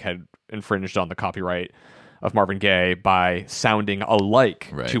Robin Thicke had infringed on the copyright of Marvin Gaye by sounding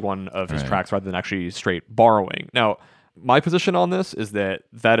alike to one of his tracks rather than actually straight borrowing. Now, my position on this is that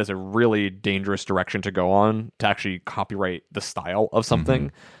is a really dangerous direction to go on, to actually copyright the style of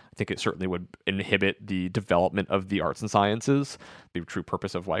something. I think it certainly would inhibit the development of the arts and sciences, the true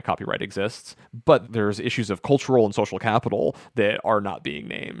purpose of why copyright exists. But there's issues of cultural and social capital that are not being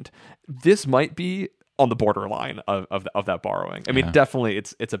named. This might be on the borderline of that borrowing. I mean, definitely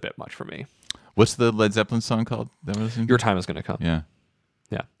it's a bit much for me. What's the Led Zeppelin song called? Your Time Is Gonna Come. Yeah.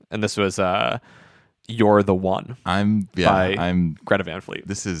 And this was You're the One. I'm Greta Van Fleet.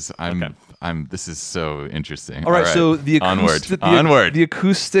 This is so interesting. All right, so the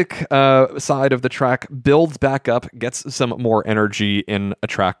acoustic side of the track builds back up, gets some more energy in a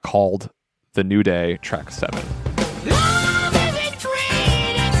track called The New Day, track 7. Love isn't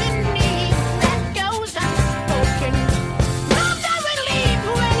greed, it's a need that goes unspoken. Love doesn't leave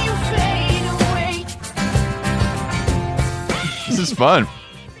when you fade away. This is fun.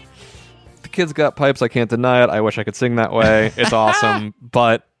 The kid's got pipes, I can't deny it. I wish I could sing that way. It's awesome.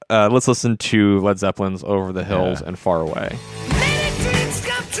 But let's listen to Led Zeppelin's Over the Hills and Far Away. Many dreams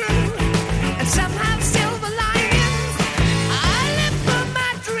come true, and somehow silver linings. I live for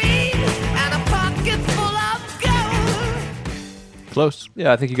my dream, and a pocket full of gold. Close.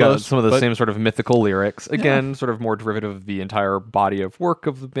 Yeah, I think you got Close, some of the but- same sort of mythical lyrics. Again, sort of more derivative of the entire body of work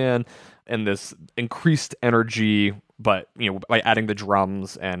of the band, and this increased energy, but by adding the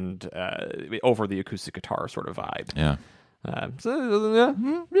drums and over the acoustic guitar sort of vibe. Yeah.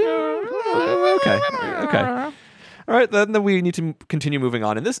 Okay. All right, then we need to continue moving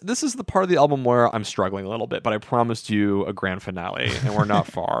on. And this is the part of the album where I'm struggling a little bit, but I promised you a grand finale, and we're not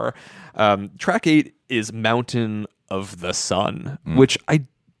far. Track 8 is Mountain of the Sun, which I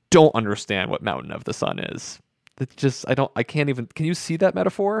don't understand what Mountain of the Sun is. It's just, I can't even, can you see that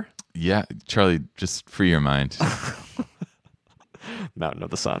metaphor? Yeah, Charlie, just free your mind. Mountain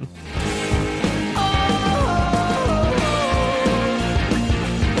of the Sun.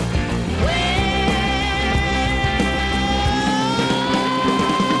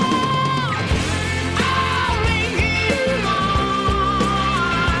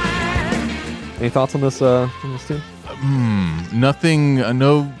 Any thoughts on this tune? Nothing,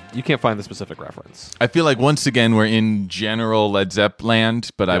 no. You can't find the specific reference. I feel like once again we're in general Led Zepp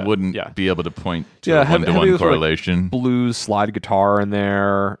land, but I wouldn't yeah. be able to point to a one-to-one heavy correlation. Sort of blues slide guitar in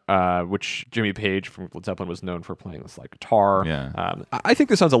there, which Jimmy Page from Led Zeppelin was known for playing the slide guitar. Yeah. I think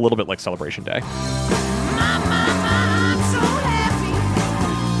this sounds a little bit like Celebration Day. I'm so happy.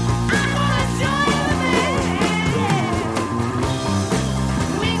 I wanna join the band.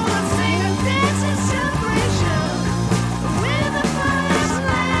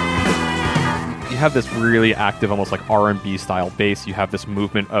 have this really active, almost like R&B style bass. You have this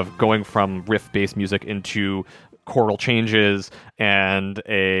movement of going from riff-based music into chordal changes and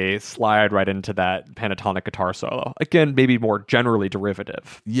a slide right into that pentatonic guitar solo. Again, maybe more generally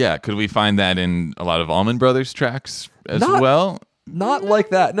derivative. Yeah, could we find that in a lot of Allman Brothers tracks as Not- well? Not like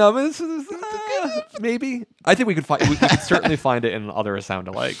that. No, I mean, this is maybe. I think we could find. We could certainly find it in other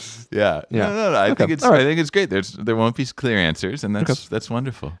sound-alikes. Yeah. Yeah. No. I Okay. think it's All right. I think it's great. There won't be clear answers, and that's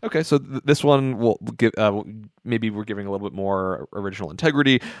wonderful. Okay, so this one will give. Maybe we're giving a little bit more original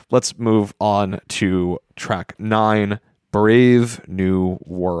integrity. Let's move on to track 9, "Brave New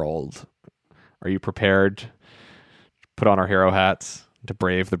World." Are you prepared to put on our hero hats to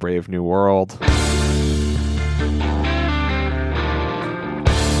brave the brave new world?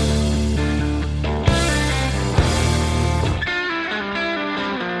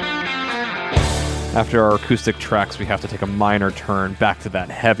 After our acoustic tracks, we have to take a minor turn back to that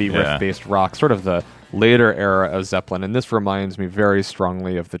heavy riff-based rock, sort of the later era of Zeppelin. And this reminds me very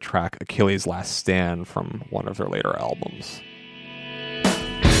strongly of the track Achilles' Last Stand from one of their later albums.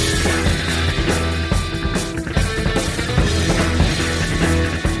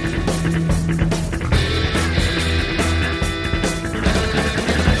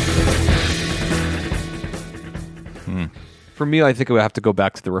 For me, I think I would have to go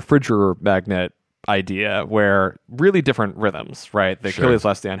back to the refrigerator magnet idea, where really different rhythms, right? The Achilles'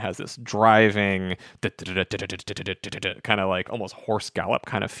 Last Stand has this driving, kind of like almost horse gallop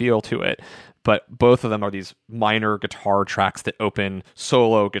kind of feel to it. But both of them are these minor guitar tracks that open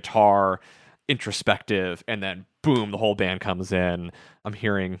solo guitar, introspective, and then boom, the whole band comes in. I'm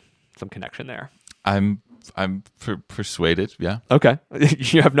hearing some connection there. I'm persuaded. Yeah. Okay.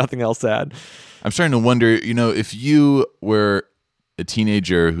 You have nothing else to add? I'm starting to wonder, if you were a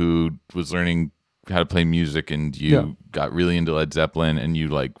teenager who was learning how to play music and you got really into Led Zeppelin and you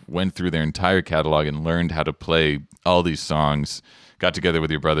like went through their entire catalog and learned how to play all these songs, got together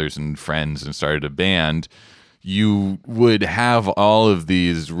with your brothers and friends and started a band, you would have all of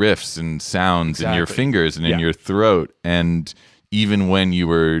these riffs and sounds in your fingers and in your throat. And even when you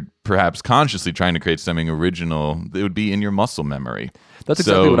were perhaps consciously trying to create something original, it would be in your muscle memory. That's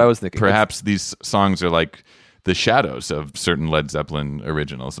exactly what I was thinking. Perhaps these songs are like the shadows of certain Led Zeppelin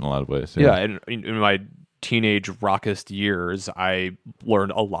originals in a lot of ways. Yeah, and in my teenage rockist years, I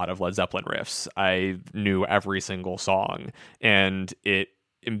learned a lot of Led Zeppelin riffs. I knew every single song, and it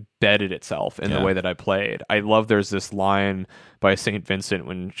embedded itself in the way that I played. I love there's this line by St. Vincent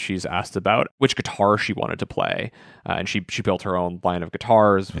when she's asked about which guitar she wanted to play, and she built her own line of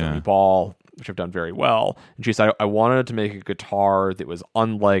guitars from Ball, which have done very well. And she said, I wanted to make a guitar that was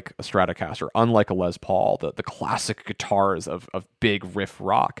unlike a Stratocaster, unlike a Les Paul, the classic guitars of big riff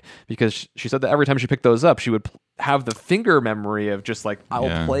rock, because she said that every time she picked those up, she would have the finger memory of just like,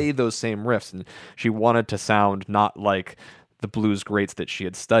 I'll play those same riffs. And she wanted to sound not like the blues greats that she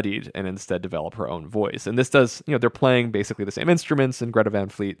had studied and instead develop her own voice. And this does, they're playing basically the same instruments in Greta Van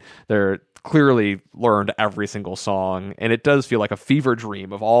Fleet. They're clearly learned every single song. And it does feel like a fever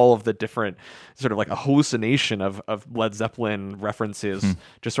dream of all of the different, sort of like a hallucination of Led Zeppelin references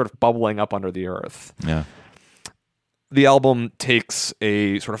just sort of bubbling up under the earth. Yeah. The album takes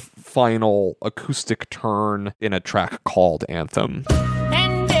a sort of final acoustic turn in a track called Anthem.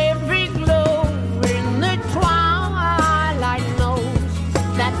 And every glow in the twilight knows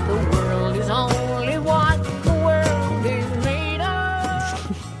that the world is only what the world is made of.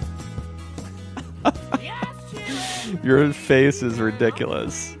 Yes, Your face is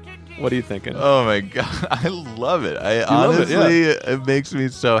ridiculous. What are you thinking? Oh my God. I love it. love it, Honestly, it makes me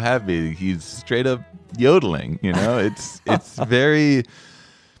so happy. He's straight up yodeling, it's very,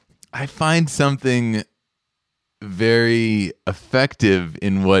 I find something very effective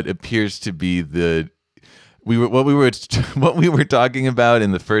in what appears to be what we were talking about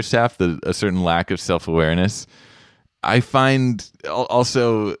in the first half, a certain lack of self-awareness. I find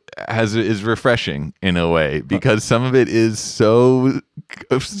also is refreshing in a way, because some of it is so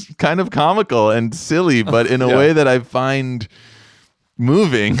kind of comical and silly, but in a way that I find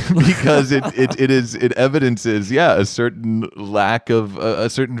moving, because it evidences a certain lack of a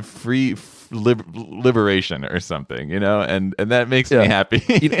certain free liberation or something, and that makes me happy.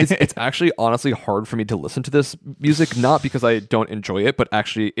 It's actually honestly hard for me to listen to this music, not because I don't enjoy it, but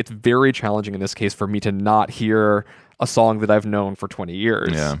actually it's very challenging in this case for me to not hear a song that I've known for 20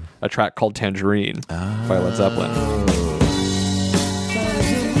 years. Yeah. A track called Tangerine by Led Zeppelin.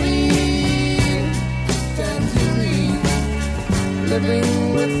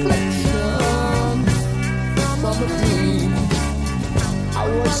 Living reflection from a dream. I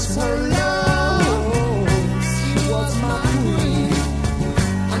was her love, she was my queen,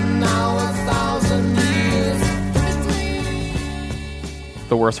 and now 1,000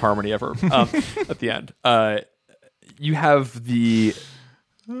 the worst harmony ever at the end. You have the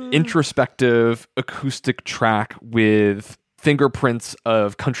introspective acoustic track with fingerprints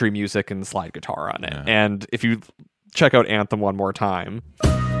of country music and slide guitar on it. Yeah. And if you check out Anthem one more time,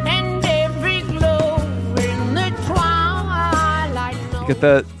 And every glow in the twilight. you get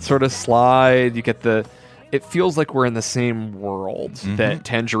that sort of slide, you get the... It feels like we're in the same world that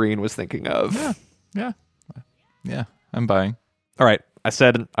Tangerine was thinking of. Yeah, I'm buying. All right, I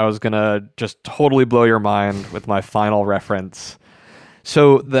said I was going to just totally blow your mind with my final reference.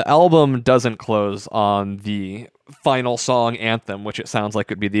 So the album doesn't close on the final song, Anthem, which it sounds like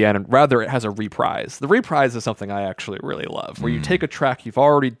could be the end. And rather, it has a reprise. The reprise is something I actually really love, where you take a track you've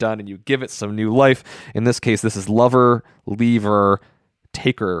already done and you give it some new life. In this case, this is Lover, Lever,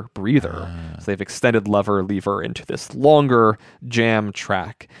 Taker, Breather. So they've extended Lover, Lever into this longer jam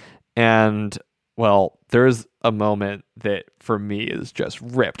track. And, well, there's a moment that, for me, is just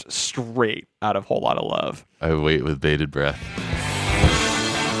ripped straight out of Whole Lotta Love. I wait with bated breath.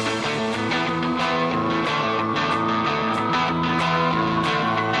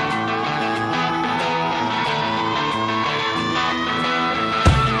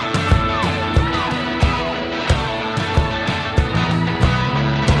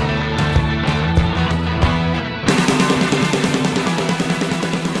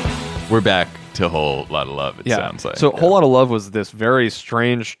 We're back to Whole Lotta Love, it sounds like. So Whole Lotta Love was this very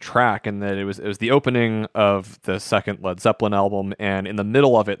strange track in that it was the opening of the second Led Zeppelin album, and in the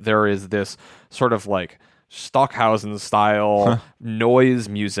middle of it there is this sort of like Stockhausen style noise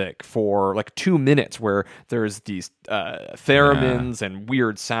music for like 2 minutes where there's these theremins and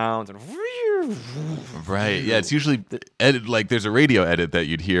weird sounds and Right. Yeah, it's usually like there's a radio edit that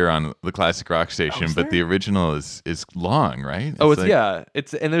you'd hear on the classic rock station, but the original is long, right?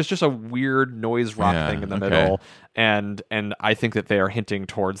 It's and there's just a weird noise rock thing in the middle, and I think that they are hinting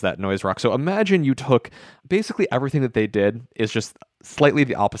towards that noise rock. So imagine you took basically everything that they did is just slightly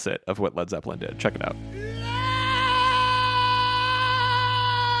the opposite of what Led Zeppelin did. Check it out.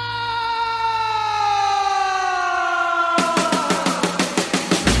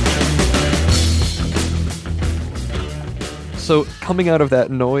 So coming out of that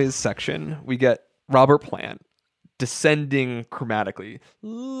noise section, we get Robert Plant descending chromatically,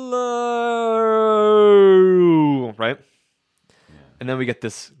 low, right? And then we get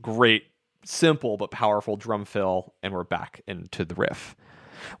this great, simple but powerful drum fill, and we're back into the riff.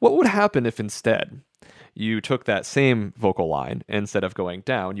 What would happen if instead you took that same vocal line, and instead of going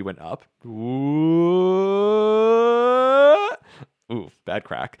down, you went up? Ooh, bad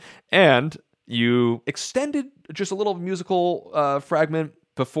crack. And you extended just a little musical fragment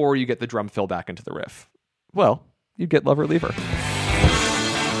before you get the drum fill back into the riff. Well, you get Lover Lever.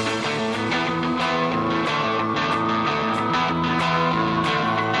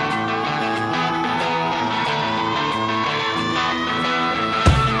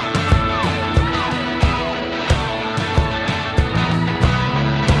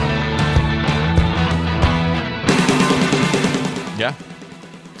 Yeah,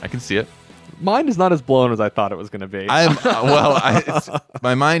 I can see it. Mine is not as blown as I thought it was going to be.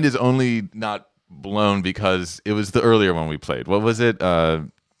 My mind is only not blown because it was the earlier one we played. What was it?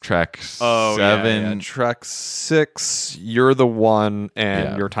 Track 7. Yeah. Track 6. You're the one,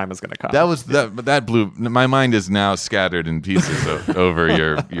 and your time is going to come. That was that blew. My mind is now scattered in pieces over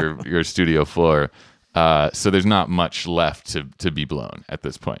your studio floor. So there's not much left to be blown at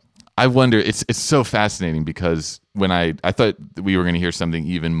this point. I wonder. It's so fascinating because when I thought we were going to hear something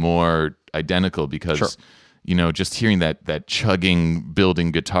even more identical because just hearing that chugging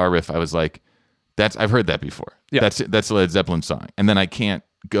building guitar riff, I was like, I've heard that before. Yeah. That's a Led Zeppelin song, and then I can't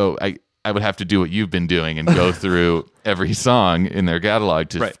go. I would have to do what you've been doing and go through every song in their catalog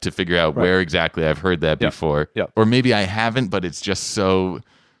to figure out where exactly I've heard that before, or maybe I haven't, but it's just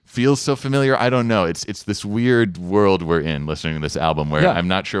feels so familiar. I don't know. It's this weird world we're in listening to this album where I'm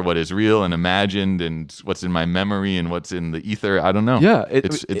not sure what is real and imagined and what's in my memory and what's in the ether. I don't know. Yeah,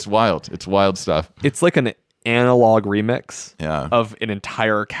 it's wild. It's wild stuff. It's like an analog remix Yeah. of an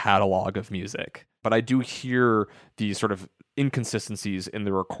entire catalog of music. But I do hear these sort of inconsistencies in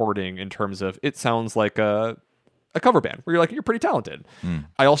the recording in terms of it sounds like a cover band where you're pretty talented.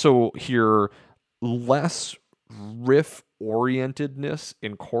 I also hear less riff orientedness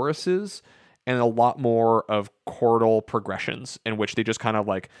in choruses and a lot more of chordal progressions in which they just kind of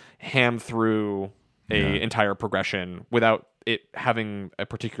like ham through a entire progression without it having a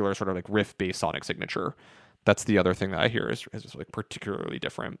particular sort of like riff based sonic signature. That's the other thing that I hear is like particularly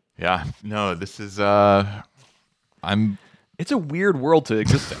different. Yeah. No, this is It's a weird world to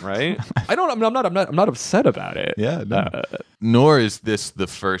exist in, right? I'm not upset about it. Yeah. No. Nor is this the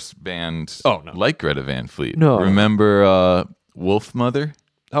first band like Greta Van Fleet. No. Remember Wolf Mother?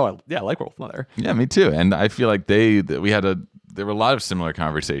 Oh, I like Wolf Mother. Yeah, me too. And I feel like there were a lot of similar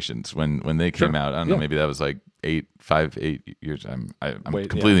conversations when they came out. I don't know, maybe that was like 8 years. I'm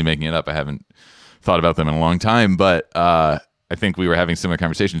completely making it up. I haven't thought about them in a long time, but I think we were having similar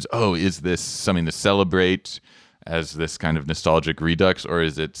conversations. Oh, is this something to celebrate as this kind of nostalgic redux, or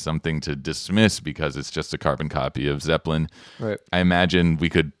is it something to dismiss because it's just a carbon copy of Zeppelin? Right. I imagine we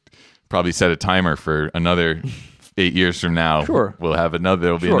could probably set a timer for another 8 years from now. Sure. We'll have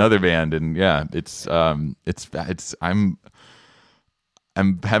there'll be another band, and I'm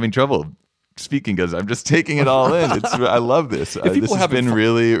having trouble speaking because I'm just taking it all in. I love this. This has been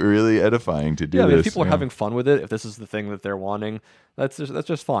really, really edifying to do this. If people are having fun with it, if this is the thing that they're wanting, that's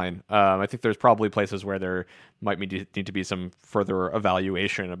just fine. I think there's probably places where there might need to be some further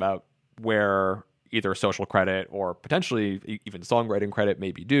evaluation about where either social credit or potentially even songwriting credit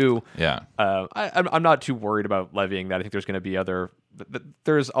may be due. Yeah. I'm not too worried about levying that. I think there's going to be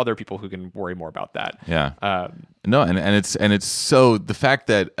there's other people who can worry more about that. Yeah. No, and it's so, the fact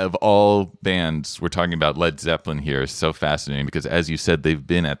that of all bands we're talking about Led Zeppelin here is so fascinating because, as you said, they've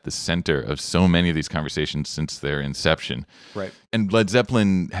been at the center of so many of these conversations since their inception. Right. And Led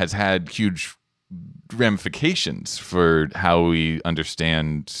Zeppelin has had huge ramifications for how we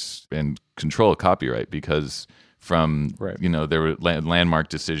understand and control copyright, because from there were landmark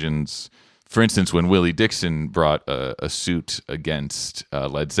decisions. For instance, when Willie Dixon brought a suit against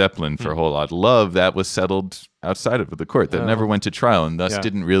Led Zeppelin for A Whole Lot of Love, that was settled outside of the court. That never went to trial, and thus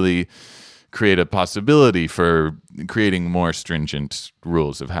didn't really create a possibility for creating more stringent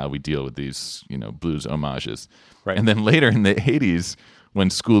rules of how we deal with these, blues homages. Right. And then later in the 80s, when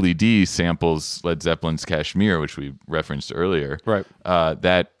Schoolie D samples Led Zeppelin's Kashmir, which we referenced earlier, right,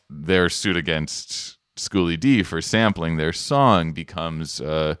 that their suit against Schoolie D for sampling their song becomes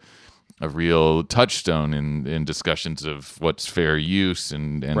a real touchstone in discussions of what's fair use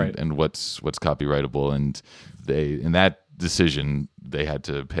and what's copyrightable. And in that decision, they had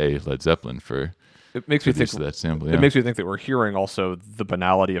to pay Led Zeppelin for It makes me think that sample. It makes me think that we're hearing also the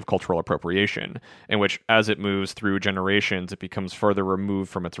banality of cultural appropriation, in which as it moves through generations, it becomes further removed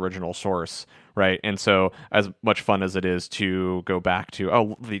from its original source, right? And so, as much fun as it is to go back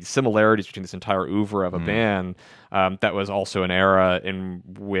to the similarities between this entire oeuvre of a band, that was also an era in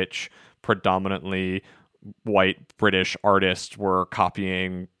which predominantly white British artists were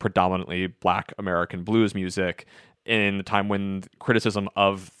copying predominantly Black American blues music in a time when criticism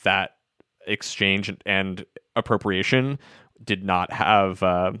of that exchange and appropriation did not have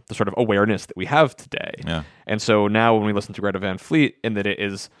the sort of awareness that we have today. Yeah. And so now when we listen to Greta Van Fleet, in that it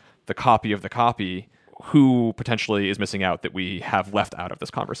is the copy of the copy, who potentially is missing out that we have left out of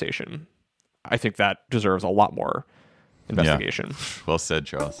this conversation? I think that deserves a lot more investigation. Yeah. Well said,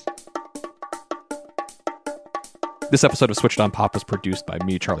 Charles. This episode of Switched on Pop was produced by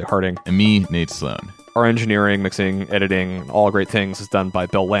me, Charlie Harding. And me, Nate Sloan. Our engineering, mixing, editing, all great things is done by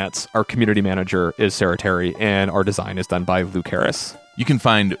Bill Lance. Our community manager is Sarah Terry, and our design is done by Luke Harris. You can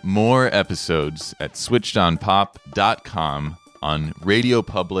find more episodes at switchedonpop.com, on Radio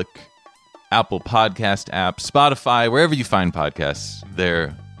Public, Apple Podcast app, Spotify, wherever you find podcasts,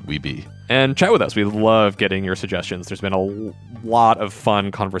 there we be. And chat with us. We love getting your suggestions. There's been a lot of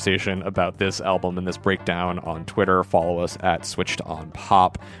fun conversation about this album and this breakdown on Twitter. Follow us at Switched on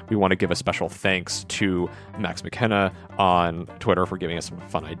Pop. We want to give a special thanks to Max McKenna on Twitter for giving us some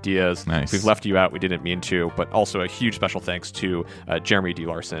fun ideas. Nice. If we've left you out, we didn't mean to, but also a huge special thanks to Jeremy D.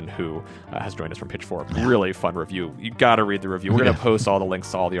 Larson, who has joined us from Pitchfork. Really fun review. You got to read the review. We're going to post all the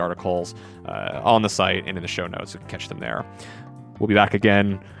links to all the articles on the site and in the show notes. You can catch them there. We'll be back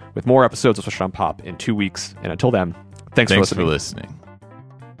again with more episodes of Switched on Pop in 2 weeks. And until then, thanks for listening.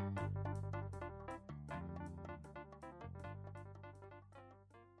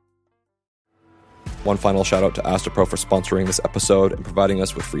 One final shout out to Astapro for sponsoring this episode and providing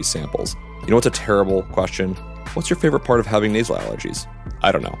us with free samples. You know what's a terrible question? What's your favorite part of having nasal allergies?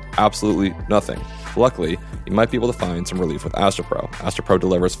 I don't know. Absolutely nothing. Luckily, you might be able to find some relief with Astapro. Astapro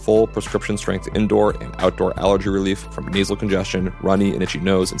delivers full prescription strength indoor and outdoor allergy relief from nasal congestion, runny and itchy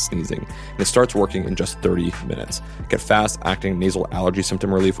nose, and sneezing. And it starts working in just 30 minutes. Get fast acting nasal allergy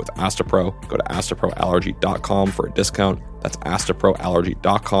symptom relief with Astapro. Go to astaproallergy.com for a discount. That's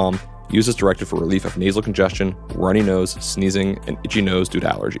astaproallergy.com. Use as directed for relief of nasal congestion, runny nose, sneezing, and itchy nose due to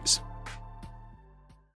allergies.